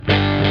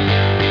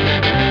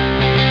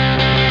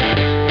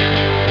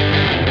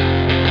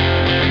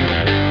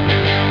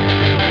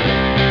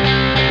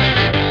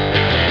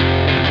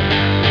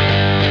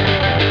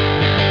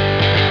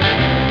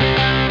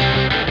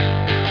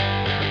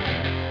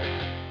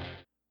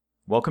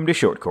Welcome to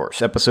Short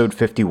Course, episode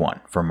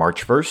 51 for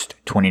March 1st,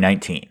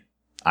 2019.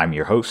 I'm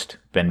your host,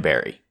 Ben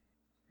Barry.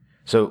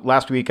 So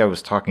last week I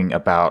was talking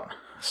about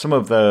some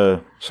of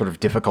the sort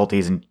of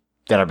difficulties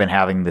that I've been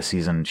having this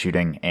season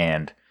shooting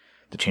and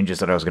the changes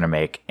that I was going to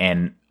make.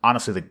 And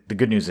honestly, the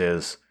good news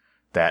is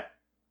that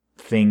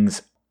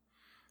things,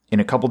 in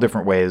a couple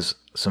different ways,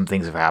 some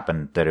things have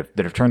happened that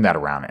have turned that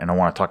around. And I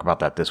want to talk about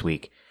that this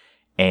week.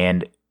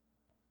 And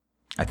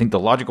I think the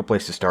logical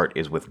place to start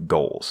is with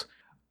goals.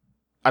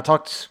 I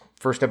talked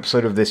first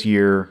episode of this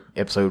year,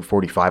 episode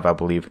 45, I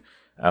believe,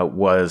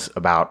 was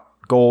about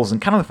goals and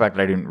kind of the fact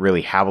that I didn't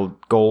really have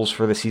goals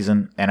for the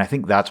season. And I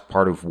think that's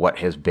part of what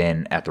has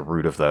been at the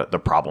root of the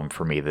problem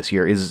for me this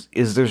year is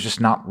there's just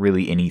not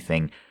really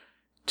anything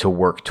to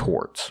work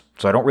towards.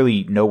 So I don't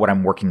really know what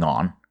I'm working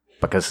on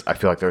because I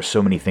feel like there's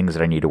so many things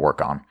that I need to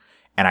work on.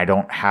 And I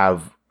don't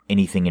have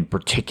anything in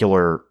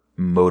particular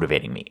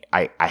motivating me.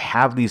 I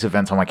have these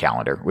events on my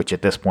calendar, which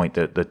at this point,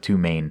 the two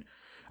main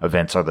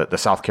events are the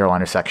South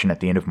Carolina section at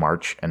the end of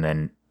March, and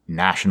then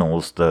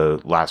Nationals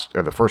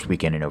the first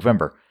weekend in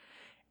November.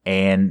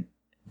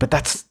 But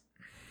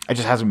I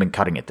just hasn't been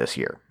cutting it this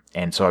year.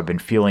 And so I've been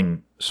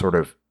feeling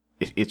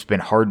it's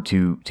been hard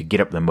to get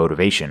up the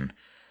motivation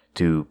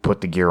to put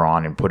the gear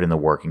on and put in the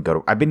work and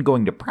I've been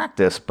going to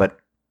practice, but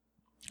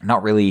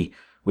not really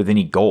with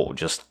any goal,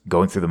 just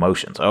going through the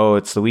motions. Oh,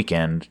 it's the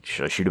weekend.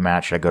 Should I shoot a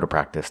match? Should I go to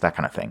practice? That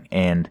kind of thing.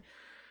 And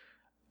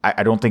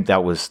I don't think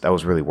that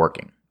was really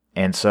working.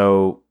 And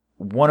so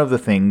one of the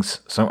things,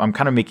 so I'm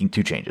kind of making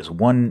two changes.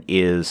 One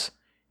is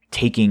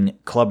taking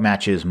club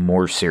matches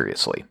more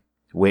seriously,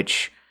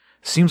 which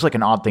seems like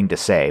an odd thing to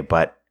say,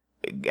 but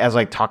as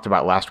I talked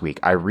about last week,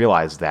 I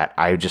realized that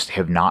I just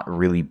have not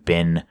really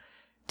been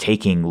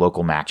taking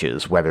local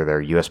matches, whether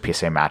they're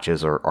USPSA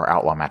matches or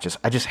outlaw matches.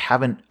 I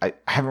haven't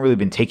really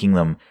been taking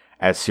them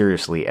as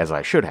seriously as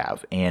I should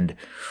have. And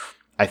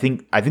I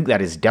think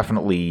that has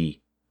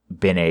definitely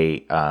been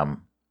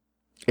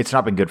it's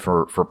not been good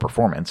for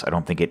performance. I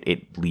don't think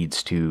it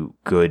leads to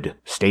good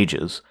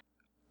stages.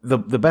 The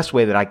best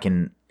way that I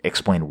can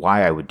explain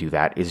why I would do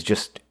that is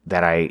just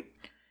that I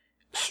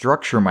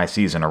structure my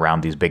season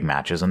around these big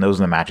matches, and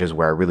those are the matches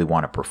where I really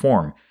want to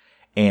perform.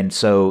 And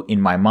so in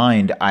my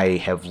mind, I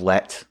have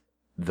let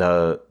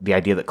the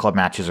idea that club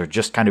matches are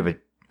just kind of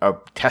a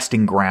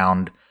testing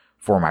ground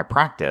for my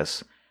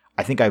practice.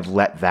 I think I've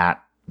let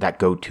that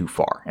go too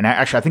far. And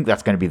I think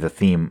that's going to be the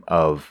theme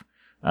of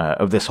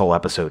this whole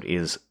episode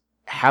is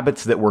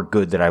habits that were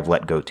good that I've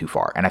let go too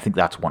far. And I think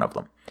that's one of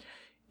them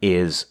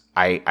is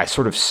I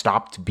sort of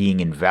stopped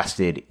being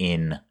invested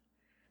in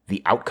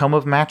the outcome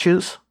of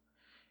matches,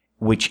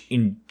 which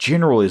in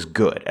general is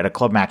good. At a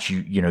club match,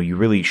 you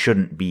really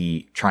shouldn't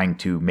be trying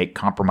to make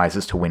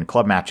compromises to win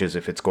club matches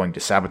if it's going to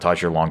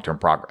sabotage your long-term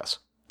progress.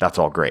 That's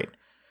all great.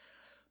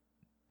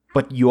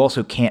 But you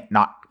also can't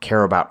not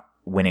care about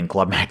winning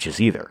club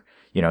matches either.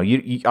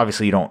 You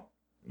obviously you don't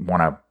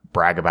want to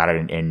brag about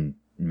it and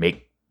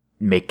make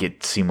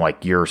it seem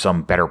like you're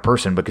some better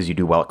person because you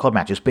do well at club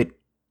matches, but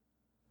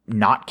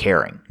not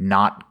caring,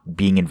 not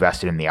being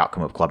invested in the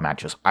outcome of club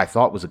matches, I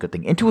thought was a good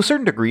thing. And to a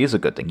certain degree is a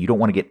good thing. You don't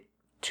want to get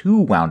too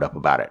wound up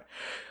about it.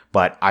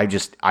 But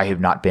I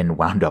have not been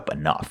wound up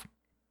enough.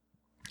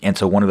 And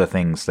so one of the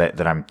things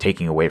that I'm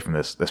taking away from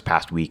this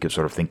past week of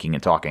sort of thinking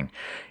and talking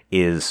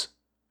is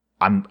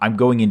I'm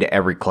going into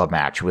every club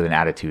match with an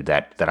attitude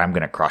that I'm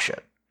going to crush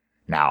it.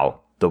 Now,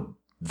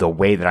 the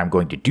way that I'm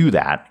going to do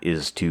that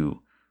is to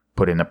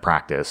put in the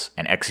practice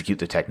and execute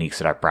the techniques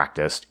that I've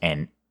practiced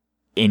and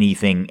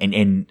anything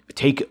and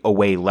take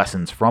away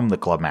lessons from the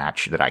club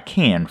match that I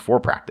can for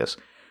practice.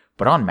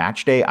 But on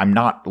match day, I'm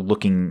not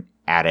looking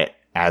at it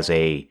as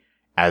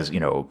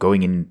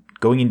going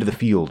into the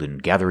field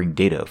and gathering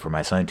data for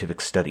my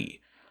scientific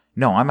study.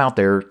 No, I'm out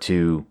there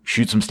to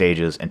shoot some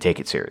stages and take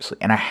it seriously.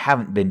 And I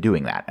haven't been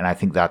doing that. And I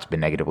think that's been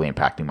negatively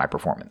impacting my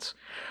performance.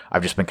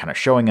 I've just been kind of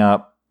showing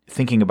up,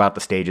 thinking about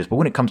the stages, but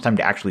when it comes time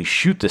to actually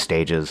shoot the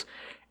stages,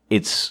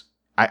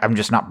 I'm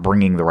just not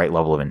bringing the right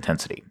level of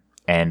intensity.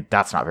 And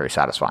that's not very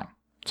satisfying.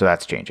 So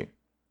that's changing.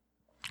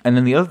 And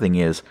then the other thing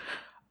is,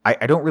 I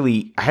hadn't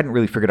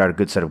really figured out a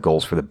good set of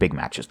goals for the big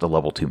matches, the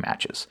level 2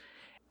 matches.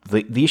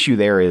 The issue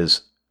there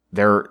is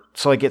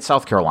so like at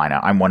South Carolina,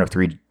 I'm one of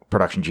 3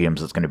 production GMs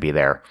that's going to be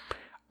there.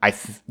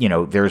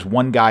 There's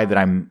one guy that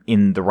I'm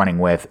in the running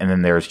with, and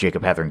then there's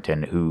Jacob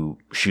Hetherington who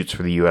shoots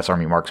for the U.S.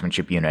 Army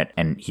Marksmanship Unit,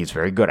 and he's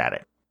very good at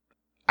it.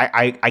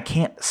 I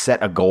can't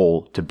set a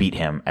goal to beat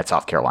him at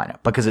South Carolina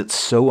because it's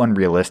so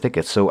unrealistic,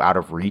 it's so out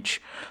of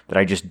reach that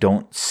I just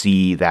don't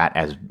see that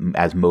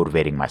as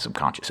motivating my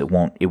subconscious. It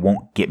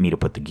won't get me to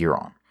put the gear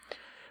on.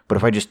 But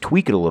if I just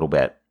tweak it a little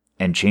bit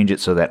and change it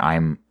so that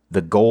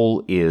the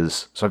goal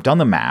is, so I've done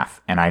the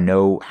math and I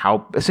know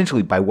how,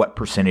 essentially by what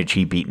percentage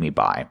he beat me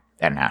by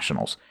at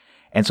Nationals.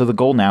 And so the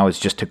goal now is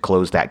just to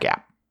close that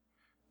gap.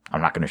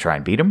 I'm not going to try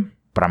and beat him,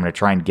 but I'm going to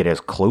try and get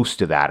as close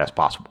to that as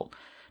possible.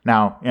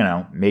 Now,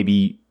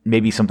 maybe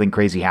something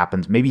crazy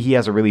happens. Maybe he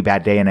has a really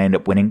bad day and I end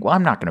up winning. Well,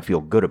 I'm not going to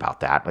feel good about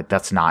that. Like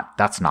that's not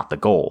the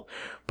goal.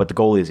 But the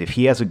goal is if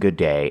he has a good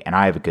day and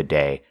I have a good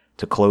day,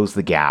 to close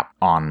the gap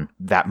on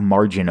that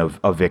margin of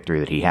victory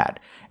that he had.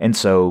 And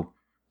so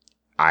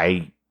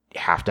I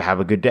have to have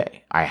a good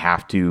day. I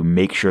have to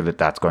make sure that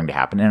that's going to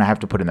happen, and I have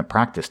to put in the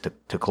practice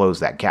to close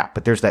that gap.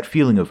 But there's that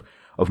feeling of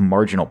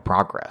marginal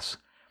progress.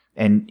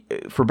 And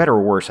for better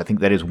or worse, I think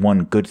that is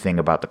one good thing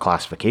about the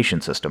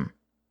classification system,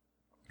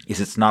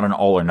 is it's not an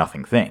all or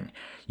nothing thing.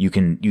 You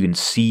can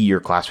see your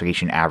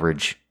classification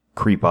average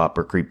creep up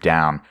or creep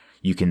down.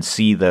 You can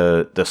see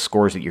the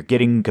scores that you're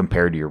getting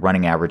compared to your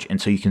running average.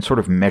 And so you can sort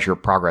of measure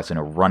progress in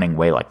a running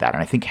way like that.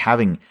 And I think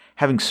having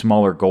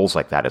smaller goals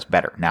like that is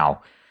better.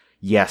 Now,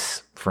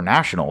 yes, for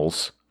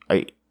nationals,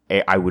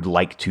 I would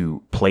like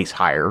to place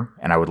higher,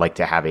 and I would like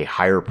to have a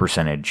higher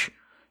percentage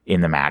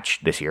in the match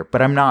this year.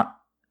 But I'm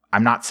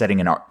not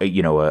setting an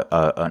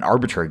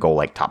arbitrary goal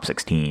like top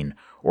 16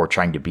 or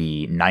trying to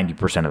be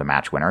 90% of the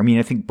match winner. I mean,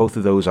 I think both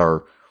of those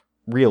are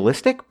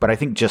realistic, but I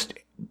think just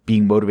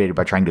being motivated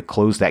by trying to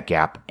close that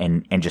gap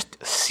and just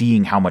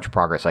seeing how much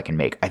progress I can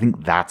make, I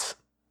think that's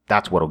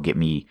what'll get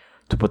me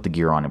to put the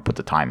gear on and put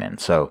the time in.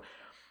 So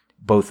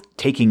both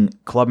taking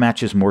club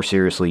matches more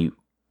seriously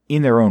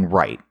in their own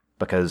right,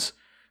 because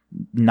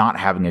not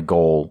having a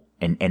goal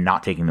and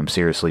not taking them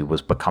seriously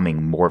was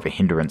becoming more of a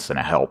hindrance than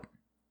a help.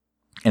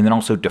 And then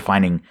also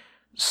defining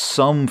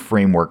some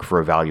framework for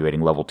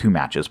evaluating level 2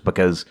 matches,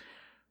 because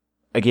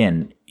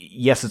again,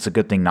 yes, it's a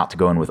good thing not to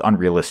go in with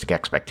unrealistic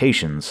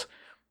expectations,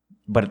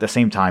 but at the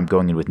same time,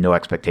 going in with no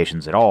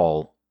expectations at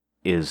all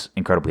is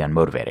incredibly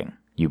unmotivating.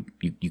 You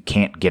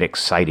can't get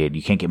excited,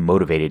 you can't get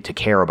motivated to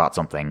care about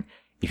something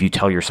if you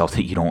tell yourself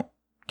that you don't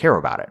care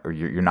about it, or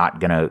you're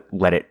not going to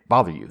let it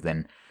bother you.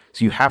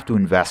 So you have to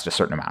invest a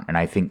certain amount, and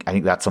I think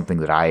that's something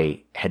that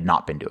I had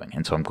not been doing,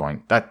 and so I'm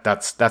going.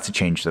 That's a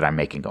change that I'm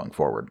making going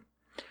forward.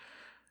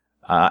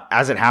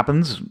 As it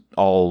happens,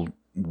 all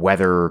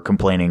weather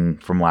complaining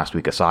from last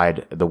week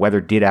aside, the weather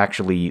did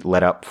actually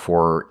let up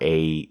for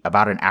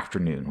about an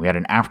afternoon. We had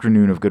an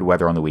afternoon of good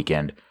weather on the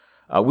weekend,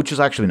 which was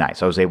actually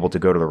nice. I was able to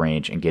go to the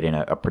range and get in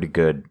a pretty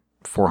good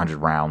 400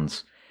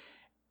 rounds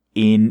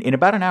in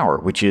about an hour,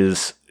 which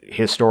is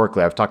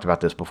historically, I've talked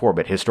about this before,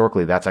 but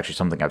historically that's actually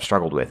something I've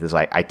struggled with, is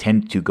I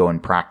tend to go in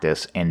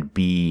practice and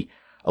be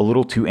a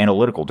little too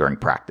analytical during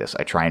practice.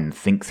 I try and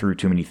think through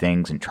too many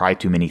things and try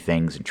too many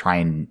things and try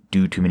and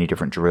do too many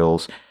different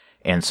drills.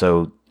 And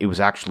so it was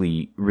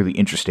actually really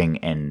interesting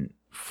and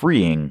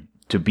freeing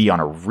to be on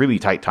a really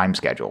tight time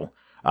schedule,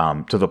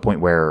 to the point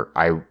where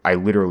I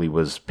literally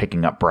was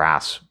picking up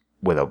brass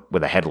with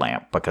a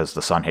headlamp because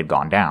the sun had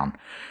gone down.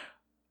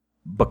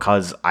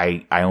 Because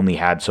I only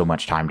had so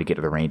much time to get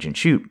to the range and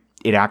shoot,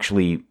 it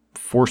actually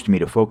forced me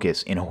to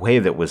focus in a way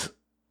that was,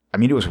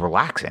 it was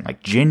relaxing,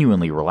 like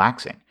genuinely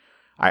relaxing.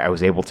 I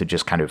was able to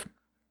just kind of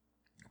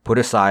put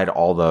aside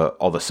all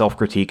the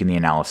self-critique and the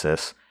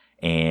analysis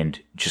and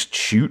just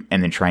shoot,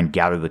 and then try and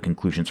gather the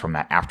conclusions from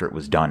that after it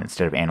was done,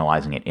 instead of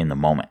analyzing it in the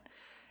moment.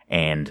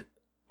 And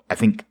I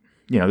think,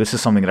 this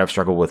is something that I've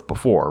struggled with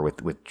before,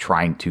 with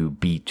trying to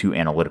be too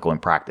analytical in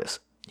practice.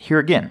 Here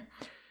again,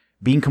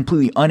 being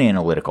completely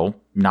unanalytical,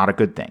 not a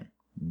good thing.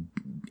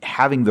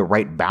 Having the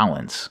right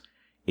balance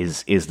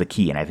is the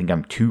key, and I think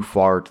I'm too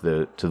far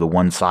to the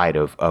one side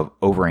of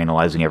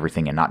overanalyzing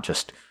everything and not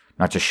just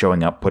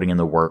showing up, putting in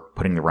the work,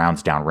 putting the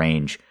rounds down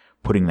range,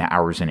 putting the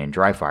hours in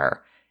dry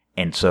fire.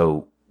 And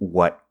so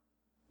what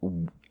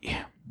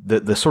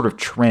the sort of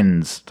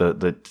trends,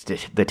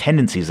 the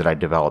tendencies that I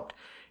developed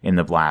in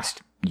the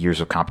last years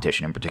of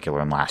competition, in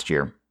particular in last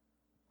year,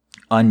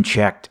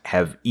 unchecked,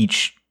 have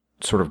each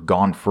sort of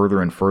gone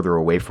further and further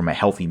away from a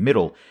healthy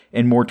middle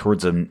and more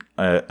towards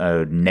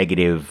a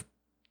negative,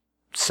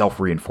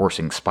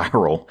 self-reinforcing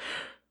spiral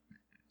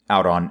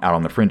out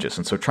on the fringes.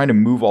 And so trying to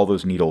move all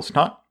those needles,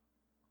 not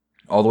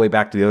all the way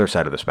back to the other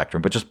side of the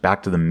spectrum, but just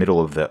back to the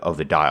middle of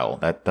the dial.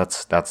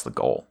 That's the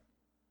goal.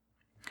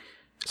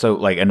 So,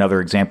 like,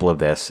 another example of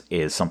this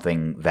is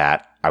something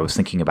that I was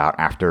thinking about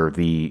after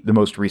the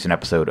most recent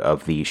episode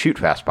of the Shoot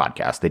Fast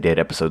podcast. They did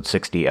episode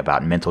 60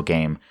 about mental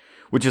game,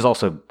 which is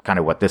also kind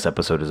of what this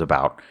episode is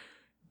about.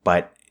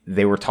 But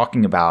they were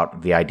talking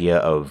about the idea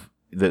of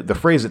the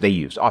phrase that they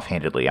used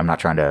offhandedly. I'm not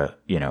trying to,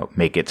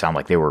 make it sound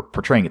like they were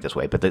portraying it this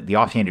way, but the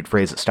offhanded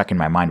phrase that stuck in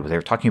my mind was they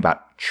were talking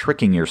about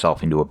tricking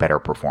yourself into a better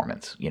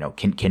performance.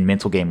 Can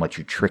mental game let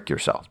you trick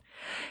yourself?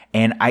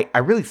 And I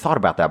really thought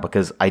about that,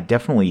 because I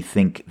definitely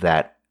think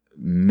that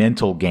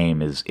mental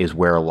game is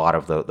where a lot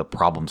of the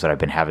problems that I've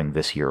been having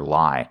this year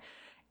lie.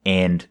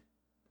 And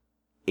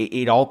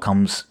it all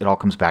comes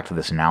back to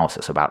this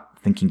analysis about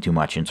thinking too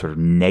much and sort of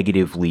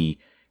negatively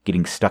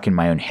getting stuck in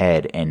my own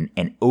head and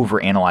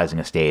over-analyzing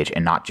a stage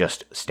and not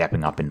just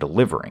stepping up and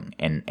delivering,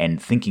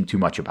 and thinking too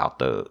much about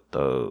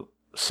the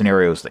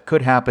scenarios that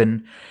could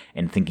happen,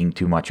 and thinking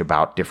too much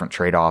about different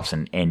trade-offs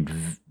and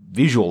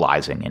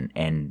visualizing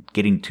and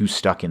getting too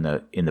stuck in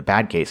the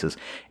bad cases,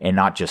 and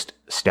not just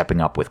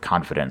stepping up with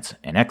confidence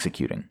and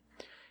executing.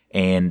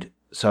 And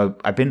so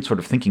I've been sort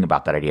of thinking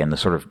about that idea and the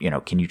sort of,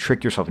 can you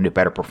trick yourself into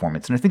better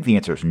performance? And I think the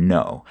answer is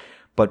no.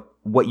 But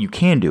what you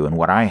can do, and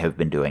what I have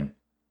been doing,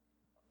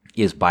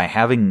 is by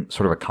having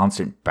sort of a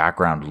constant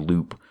background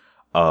loop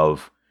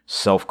of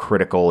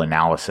self-critical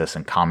analysis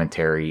and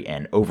commentary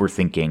and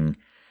overthinking,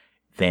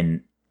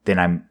 then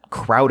I'm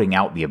crowding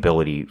out the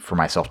ability for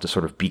myself to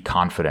sort of be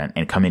confident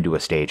and come into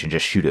a stage and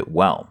just shoot it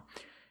well.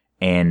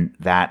 And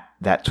that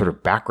sort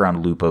of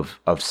background loop of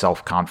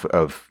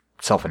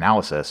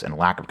self-analysis and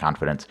lack of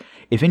confidence,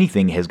 if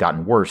anything, has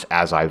gotten worse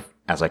as I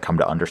come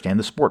to understand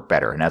the sport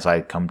better and as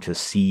I come to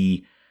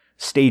see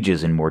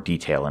stages in more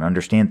detail and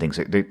understand things.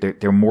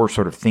 They're more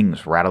sort of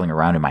things rattling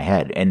around in my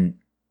head, and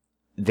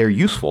they're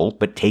useful,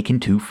 but taken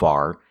too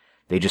far,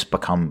 they just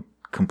become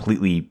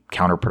completely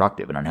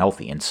counterproductive and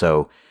unhealthy. And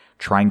so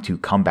trying to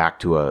come back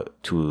to a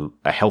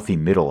healthy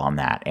middle on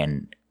that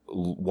and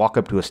walk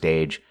up to a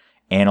stage,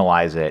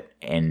 analyze it,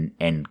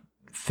 and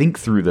think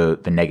through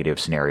the negative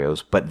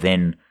scenarios, but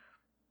then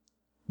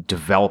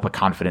develop a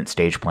confident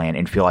stage plan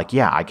and feel like,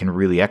 yeah, I can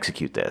really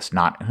execute this.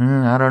 Not,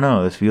 I don't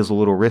know, this feels a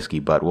little risky,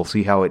 but we'll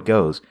see how it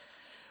goes.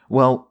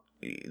 Well,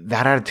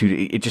 that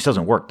attitude, it just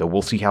doesn't work. Though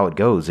we'll see how it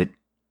goes.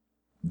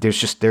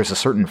 There's a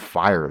certain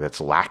fire that's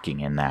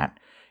lacking in that,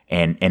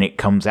 and it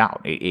comes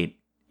out. It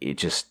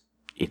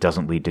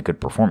doesn't lead to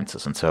good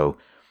performances. And so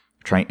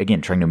trying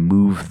to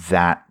move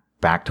that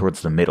back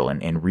towards the middle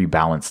and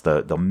rebalance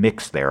the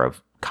mix there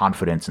of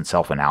confidence and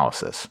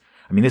self-analysis.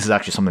 I mean, this is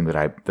actually something that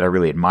I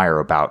really admire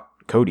about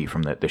Cody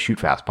from the Shoot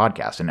Fast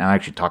podcast. And I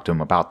actually talked to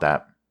him about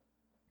that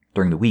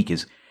during the week.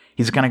 He's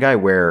the kind of guy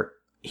where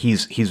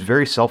he's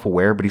very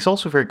self-aware, but he's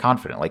also very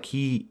confident. Like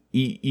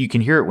you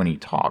can hear it when he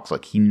talks.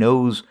 Like he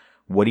knows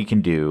what he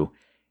can do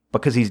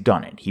because he's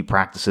done it. He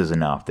practices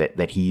enough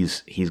that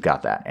he's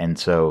got that. And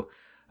so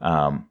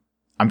I'm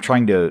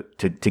trying to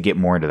get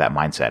more into that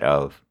mindset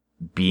of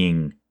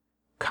being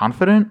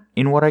confident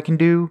in what I can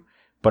do,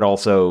 but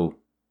also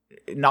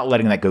not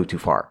letting that go too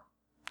far.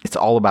 It's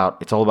all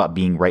about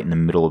being right in the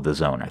middle of the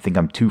zone. I think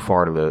I'm too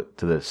far to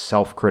the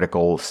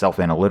self-critical,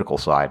 self-analytical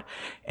side,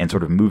 and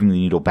sort of moving the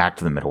needle back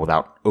to the middle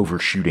without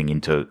overshooting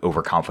into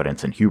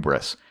overconfidence and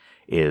hubris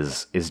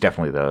is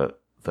definitely the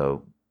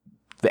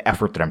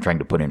effort that I'm trying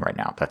to put in right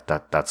now.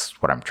 That's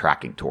what I'm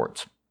tracking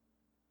towards.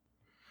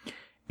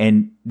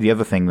 And the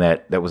other thing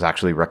that was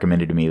actually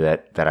recommended to me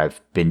that I've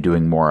been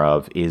doing more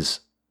of is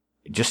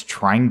just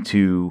trying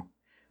to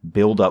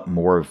build up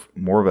more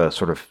of a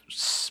sort of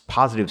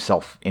positive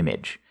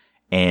self-image,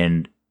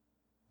 and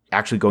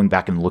actually going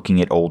back and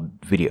looking at old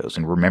videos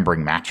and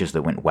remembering matches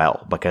that went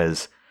well,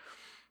 because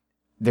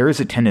there is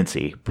a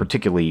tendency,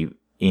 particularly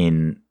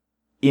in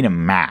a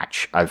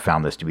match, I've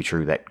found this to be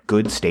true, that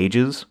it's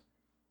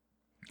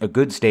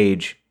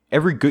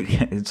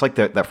like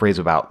that phrase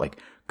about like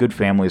good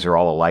families are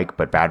all alike,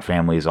 but bad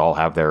families all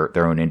have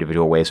their own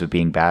individual ways of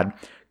being bad.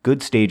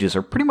 Good stages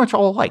are pretty much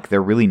all alike. They're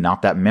really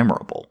not that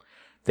memorable.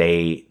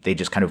 They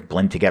just kind of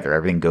blend together.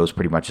 Everything goes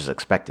pretty much as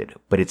expected.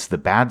 But it's the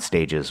bad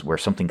stages where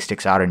something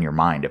sticks out in your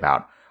mind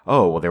about,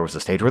 oh, well, there was a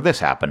stage where this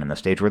happened and the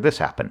stage where this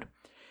happened.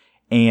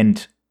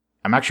 And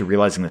I'm actually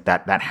realizing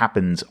that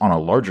happens on a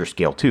larger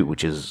scale too,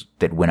 which is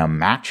that when a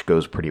match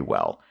goes pretty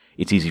well,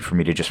 it's easy for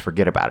me to just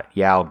forget about it.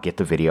 Yeah, I'll get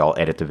the video, I'll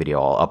edit the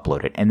video, I'll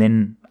upload it, and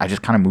then I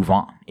just kind of move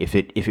on. If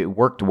it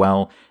worked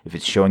well, if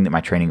it's showing that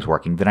my training's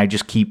working, then I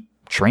just keep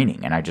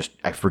training and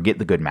I forget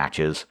the good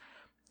matches.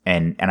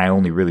 And I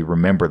only really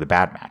remember the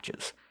bad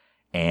matches.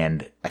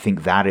 And I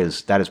think that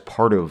is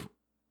part of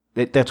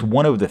it. That's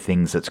one of the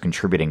things that's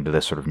contributing to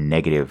this sort of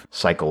negative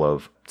cycle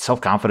of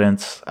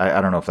self-confidence.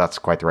 I don't know if that's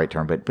quite the right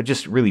term, but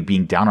just really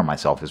being down on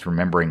myself is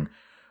remembering,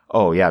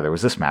 oh yeah, there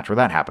was this match where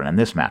that happened and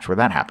this match where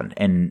that happened.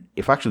 And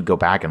if I actually go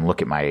back and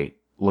look at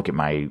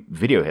my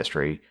video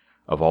history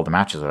of all the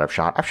matches that I've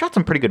shot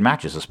some pretty good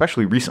matches,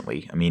 especially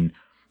recently. I mean,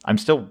 I'm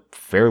still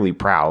fairly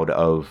proud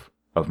of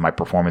my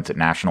performance at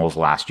Nationals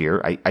last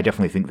year. I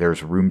definitely think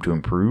there's room to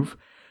improve.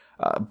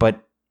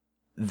 But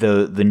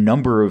the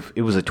number of,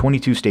 it was a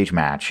 22 stage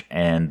match,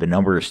 and the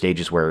number of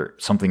stages where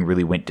something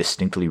really went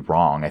distinctly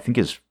wrong, I think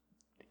is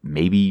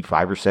maybe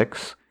 5 or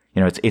 6.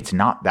 You know, it's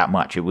not that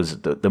much. It was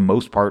for the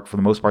most part,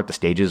 the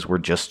stages were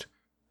just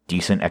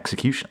decent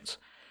executions.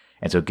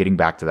 And so getting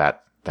back to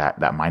that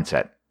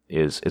mindset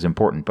is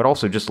important, but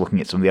also just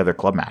looking at some of the other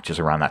club matches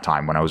around that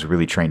time when I was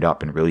really trained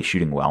up and really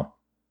shooting well,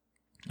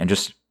 and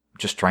just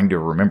trying to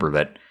remember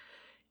that,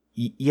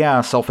 yeah,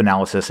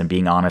 self-analysis and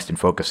being honest and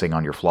focusing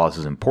on your flaws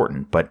is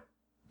important, but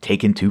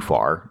taken too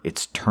far,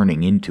 it's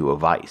turning into a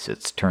vice.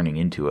 It's turning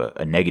into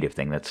a negative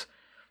thing that's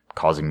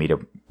causing me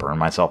to burn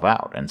myself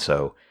out. And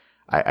so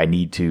I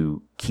need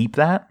to keep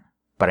that,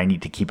 but I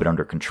need to keep it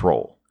under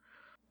control.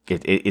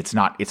 It's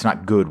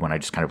not good when I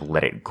just kind of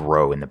let it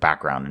grow in the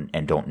background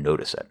and don't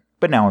notice it.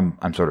 But now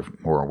I'm sort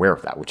of more aware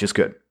of that, which is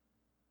good.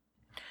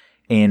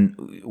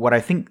 And what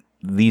I think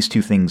these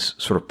two things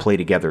sort of play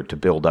together to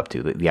build up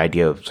to the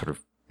idea of sort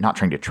of not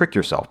trying to trick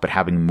yourself, but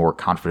having more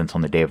confidence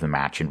on the day of the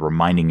match and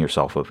reminding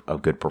yourself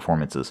of good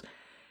performances.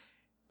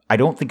 I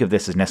don't think of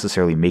this as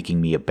necessarily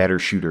making me a better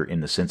shooter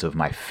in the sense of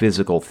my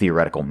physical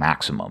theoretical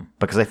maximum,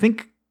 because I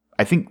think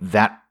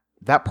that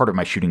part of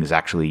my shooting is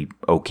actually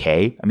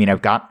okay. I mean,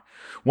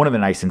 one of the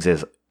nice things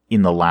is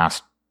in the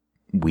last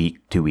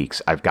week, 2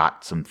 weeks, I've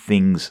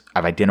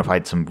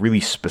identified some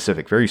really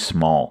specific, very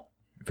small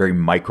very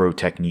micro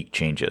technique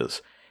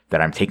changes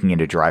that I'm taking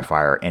into dry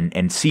fire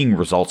and seeing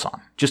results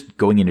on. Just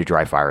going into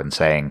dry fire and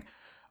saying,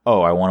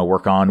 oh, I want to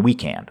work on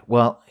weak hand.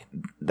 Well,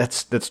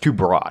 that's too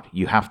broad.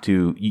 You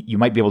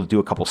might be able to do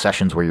a couple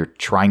sessions where you're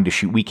trying to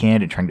shoot weak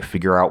hand and trying to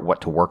figure out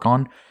what to work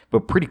on.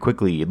 But pretty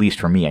quickly, at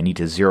least for me, I need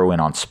to zero in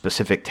on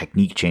specific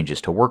technique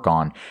changes to work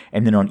on.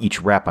 And then on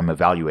each rep, I'm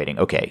evaluating,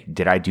 okay,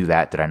 did I do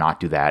that? Did I not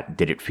do that?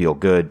 Did it feel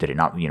good? Did it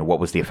not? What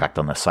was the effect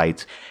on the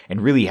sights?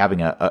 And really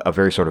having a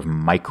very sort of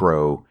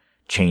micro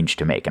change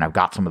to make. And I've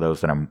got some of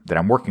those that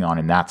I'm working on,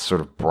 and that's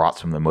sort of brought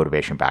some of the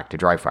motivation back to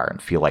dry fire and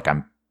feel like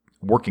I'm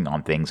working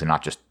on things and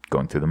not just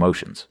going through the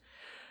motions.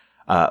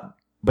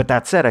 But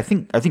that said, I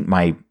think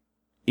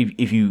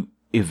if you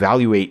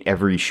evaluate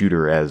every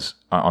shooter as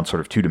on sort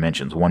of two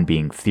dimensions, one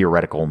being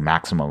theoretical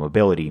maximum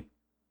ability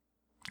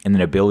and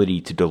then ability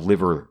to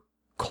deliver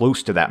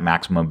close to that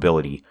maximum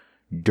ability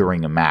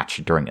during a match,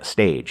 during a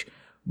stage,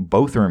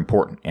 both are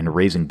important, and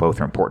raising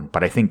both are important.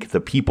 But I think the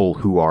people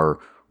who are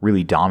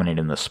really dominant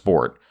in the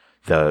sport,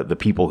 the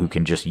people who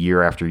can just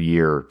year after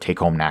year take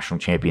home national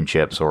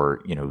championships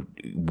or,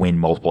 win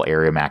multiple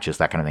area matches,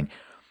 that kind of thing.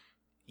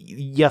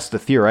 Yes, the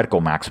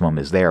theoretical maximum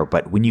is there,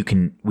 but when you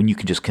can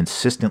just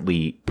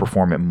consistently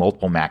perform at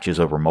multiple matches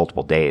over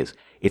multiple days,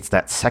 it's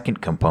that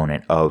second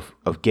component of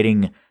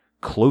getting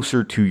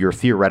closer to your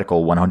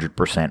theoretical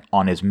 100%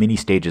 on as many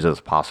stages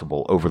as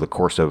possible over the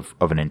course of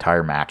an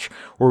entire match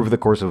or over the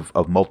course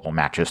of multiple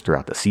matches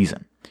throughout the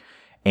season.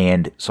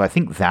 And so I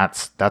think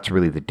that's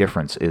really the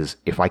difference, is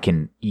if I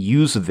can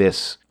use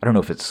this, I don't know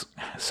if it's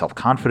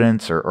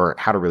self-confidence or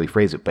how to really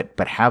phrase it,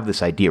 but have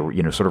this idea,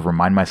 sort of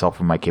remind myself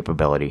of my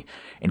capability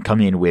and come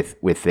in with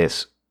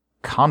this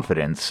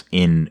confidence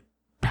in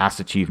past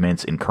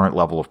achievements, in current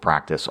level of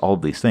practice, all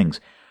of these things,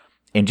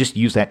 and just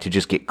use that to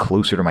just get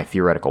closer to my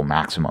theoretical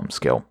maximum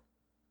skill.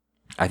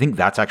 I think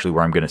that's actually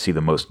where I'm going to see the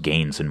most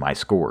gains in my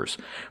scores,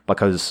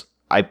 because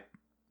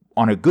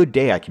on a good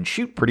day, I can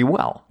shoot pretty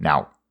well.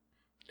 Now,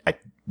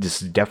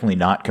 this is definitely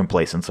not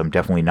complacence. I'm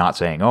definitely not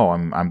saying, oh,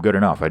 I'm good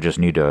enough. I just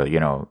need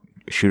to,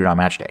 shoot it on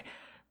match day.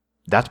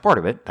 That's part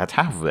of it. That's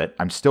half of it.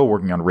 I'm still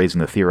working on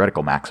raising the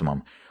theoretical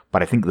maximum.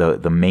 But I think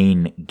the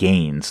main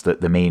gains,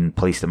 the main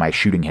place that my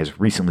shooting has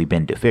recently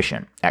been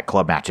deficient, at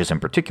club matches in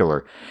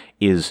particular,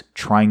 is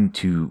trying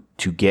to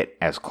get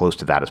as close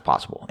to that as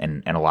possible.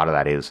 And a lot of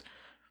that is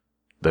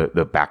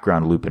the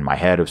background loop in my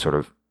head of sort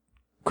of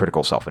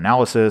critical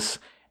self-analysis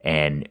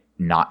and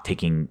not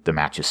taking the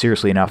matches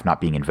seriously enough,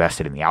 not being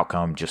invested in the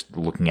outcome, just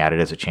looking at it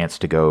as a chance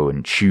to go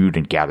and shoot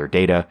and gather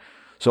data.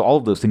 So all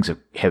of those things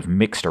have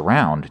mixed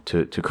around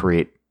to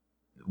create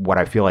what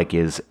I feel like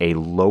is a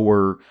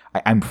lower,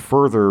 I'm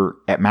further,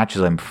 at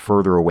matches I'm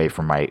further away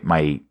from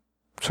my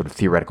sort of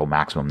theoretical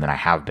maximum than I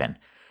have been.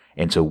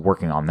 And so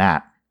working on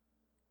that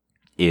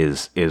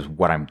is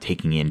what I'm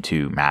taking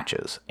into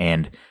matches.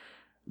 And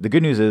the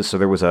good news is, so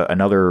there was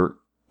another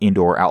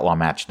indoor outlaw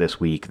match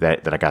this week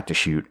that I got to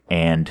shoot,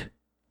 and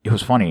it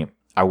was funny.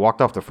 I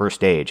walked off the first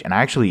stage, and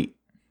I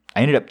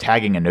ended up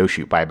tagging a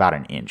no-shoot by about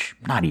an inch.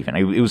 Not even.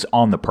 It was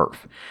on the perf.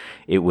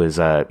 It was,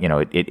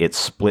 it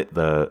split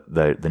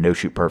the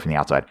no-shoot perf from the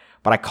outside.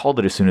 But I called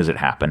it as soon as it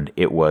happened.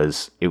 It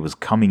was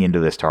coming into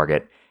this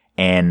target.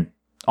 And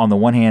on the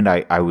one hand,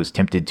 I was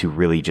tempted to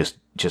really just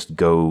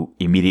go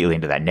immediately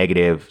into that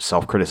negative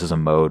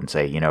self-criticism mode and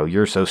say,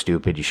 you're so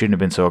stupid. You shouldn't have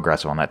been so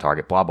aggressive on that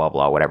target, blah, blah,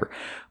 blah, whatever.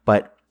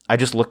 But I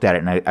just looked at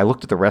it, and I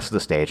looked at the rest of the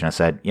stage, and I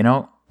said,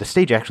 the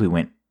stage actually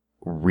went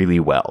really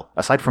well.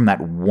 Aside from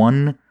that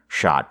one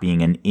shot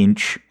being an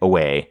inch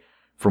away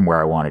from where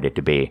I wanted it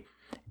to be,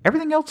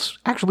 everything else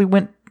actually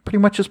went pretty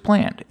much as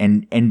planned.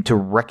 And to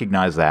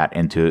recognize that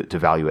and to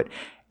value it.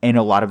 And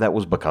a lot of that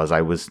was because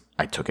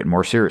I took it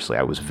more seriously.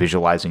 I was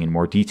visualizing in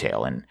more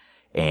detail.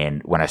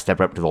 And when I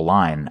stepped up to the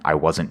line, I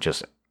wasn't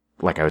just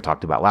like I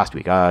talked about last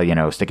week,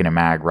 sticking a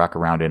mag, rock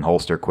around in,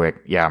 holster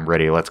quick. Yeah, I'm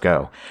ready. Let's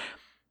go.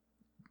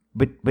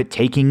 But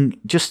taking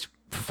just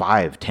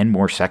 5-10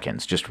 more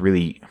seconds, just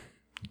really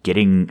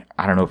getting,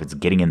 I don't know if it's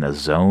getting in the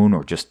zone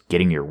or just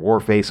getting your war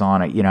face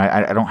on.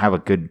 I don't have a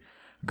good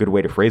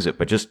way to phrase it,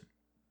 but just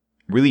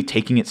really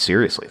taking it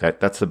seriously.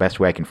 That's the best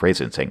way I can phrase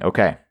it, and saying,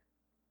 okay,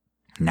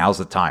 now's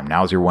the time.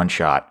 Now's your one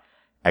shot.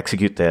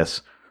 Execute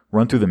this.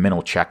 Run through the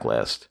mental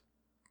checklist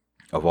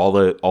of all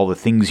the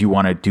things you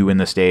want to do in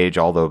the stage,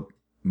 all the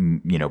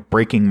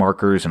braking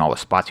markers and all the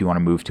spots you want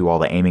to move to, all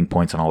the aiming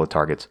points on all the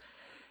targets,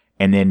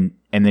 and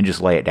then just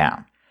lay it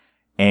down.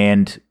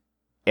 And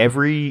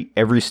every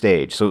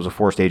stage, so it was a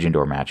 4-stage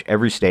indoor match,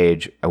 every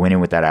stage I went in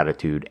with that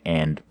attitude,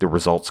 and the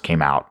results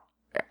came out.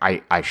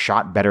 I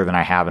shot better than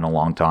I have in a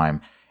long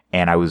time,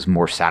 and I was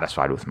more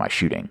satisfied with my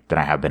shooting than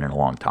I have been in a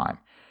long time.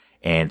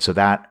 And so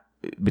that,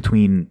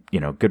 between,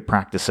 good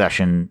practice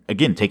session,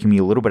 again, taking me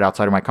a little bit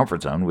outside of my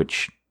comfort zone,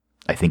 which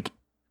I think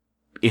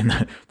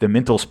in the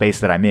mental space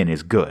that I'm in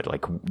is good.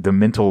 Like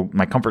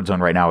my comfort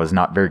zone right now is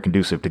not very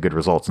conducive to good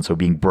results. And so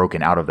being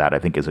broken out of that, I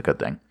think, is a good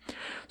thing.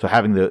 So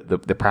having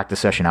the practice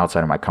session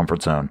outside of my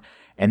comfort zone,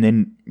 and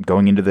then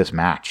going into this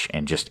match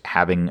and just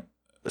having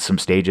some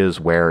stages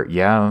where,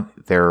 yeah,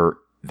 they're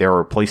there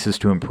are places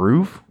to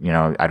improve.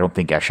 I don't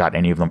think I shot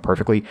any of them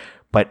perfectly,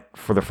 but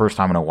for the first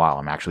time in a while,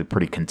 I'm actually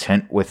pretty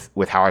content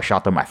with how I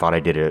shot them. I thought I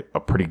did a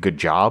pretty good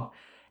job,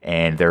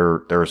 and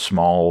there are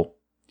small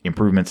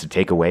improvements to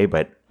take away,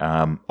 but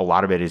a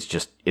lot of it is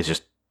just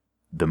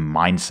the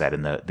mindset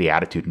and the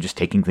attitude, and just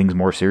taking things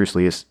more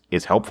seriously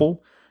is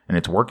helpful, and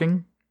it's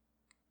working.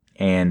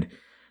 And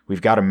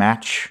we've got a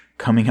match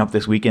coming up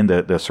this weekend,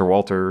 the Sir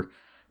Walter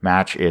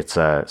match. It's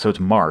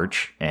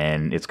March,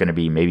 and it's going to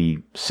be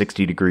maybe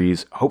 60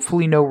 degrees.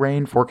 Hopefully no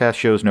rain. Forecast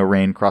shows no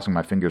rain. Crossing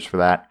my fingers for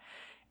that.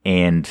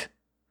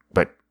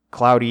 But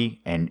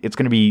cloudy, and it's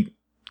going to be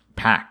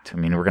packed. I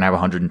mean, we're going to have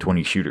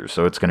 120 shooters,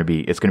 so it's going to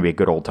be a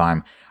good old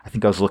time. I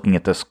think I was looking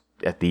at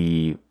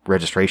the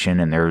registration,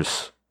 and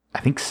there's,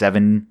 I think,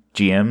 7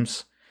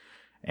 GMs,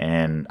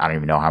 and I don't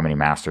even know how many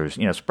masters,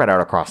 spread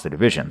out across the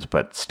divisions,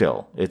 but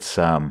still, it's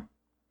going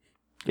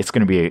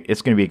to be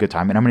a good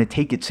time, and I'm going to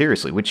take it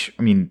seriously, which,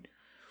 I mean,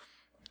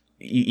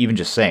 even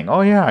just saying,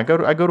 oh yeah, I go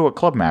to a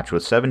club match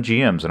with 7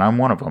 GMs and I'm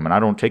one of them, and I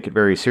don't take it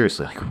very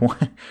seriously. Like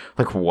what?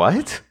 Like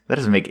what? That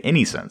doesn't make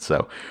any sense.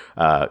 So,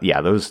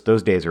 yeah, those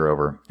days are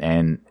over,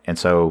 and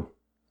so,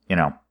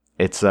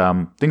 it's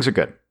things are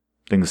good.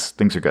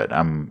 Things are good.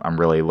 I'm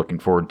really looking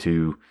forward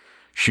to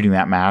shooting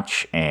that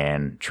match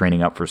and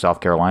training up for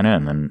South Carolina,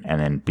 and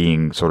then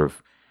being sort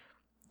of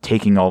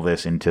taking all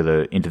this into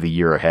the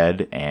year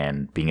ahead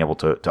and being able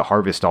to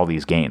harvest all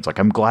these gains. Like,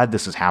 I'm glad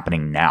this is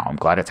happening now. I'm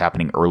glad it's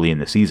happening early in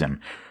the season,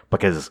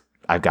 because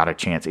I've got a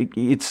chance.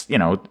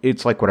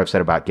 It's like what I've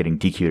said about getting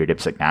DQ'd at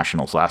IPSC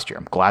Nationals last year.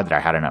 I'm glad that I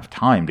had enough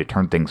time to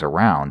turn things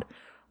around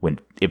when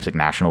IPSC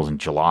Nationals in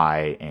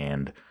July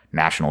and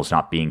Nationals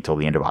not being till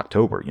the end of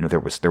October.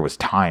 There was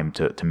time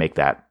to make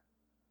that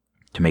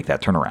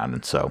turnaround.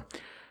 And so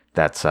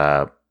that's,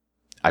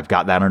 I've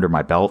got that under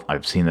my belt.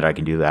 I've seen that I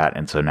can do that.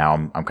 And so now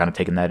I'm kind of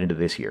taking that into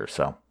this year.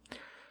 So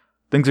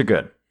things are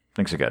good.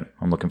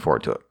 I'm looking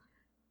forward to it.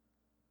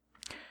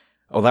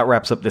 Oh, that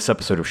wraps up this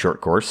episode of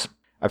Short Course.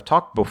 I've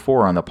talked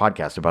before on the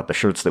podcast about the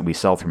shirts that we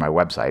sell through my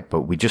website,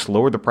 but we just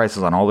lowered the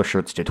prices on all the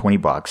shirts to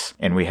 $20,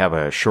 and we have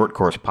a Short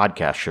Course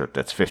podcast shirt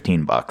that's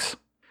 $15.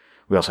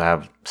 We also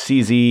have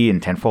CZ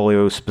and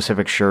Tenfolio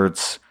specific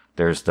shirts.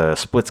 There's the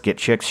Splits Get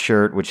Chicks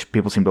shirt, which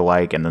people seem to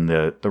like, and then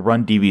the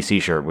Run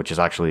DVC shirt, which is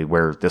actually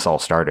where this all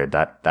started,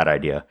 that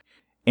idea.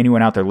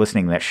 Anyone out there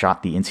listening that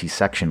shot the NC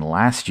section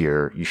last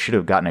year, you should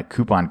have gotten a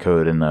coupon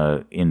code in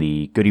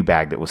the goodie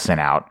bag that was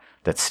sent out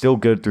that's still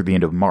good through the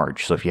end of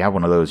March. So if you have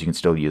one of those, you can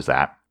still use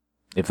that.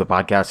 If the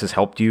podcast has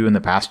helped you in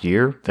the past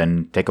year,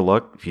 then take a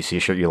look. If you see a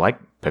shirt you like,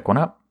 pick one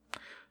up.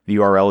 The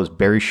URL is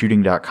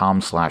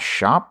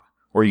berryshooting.com/shop.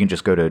 Or you can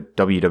just go to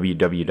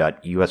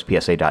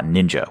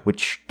www.uspsa.ninja,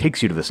 which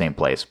takes you to the same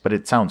place, but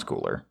it sounds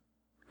cooler.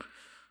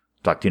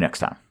 Talk to you next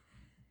time.